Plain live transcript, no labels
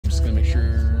just gonna make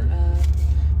sure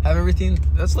have everything.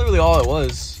 That's literally all it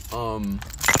was.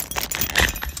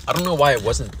 I don't know why it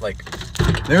wasn't like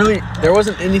literally there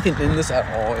wasn't anything in this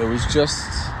at all. It was just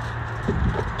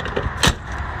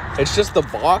it's just the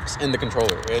box and the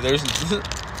controller. There's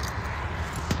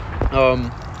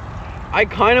I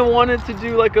kind of wanted to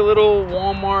do like a little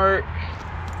Walmart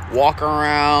walk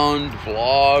around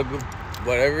vlog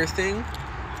whatever thing,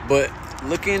 but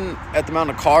looking at the amount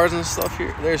of cars and stuff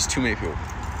here, there's too many people.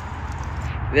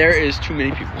 There is too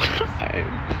many people.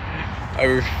 I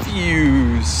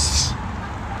refuse.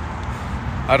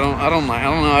 I don't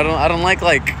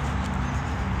like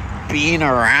being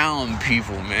around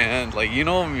people, man. Like, you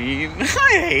know what I mean?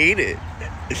 I hate it.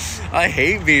 I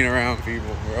hate being around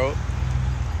people, bro.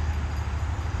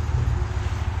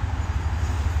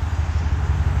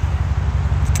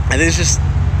 And it's just,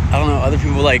 I don't know, other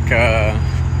people like,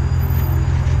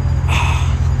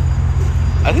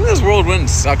 I think this world wouldn't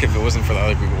suck if it wasn't for the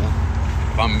other people.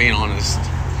 If I'm being honest.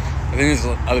 I think there's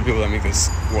other people that make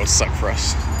this world suck for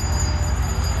us.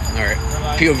 Alright,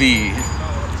 POV.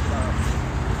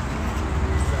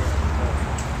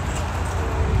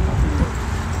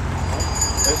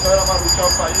 Eso era para luchar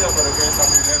fallida, pero que está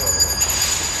muy lejos.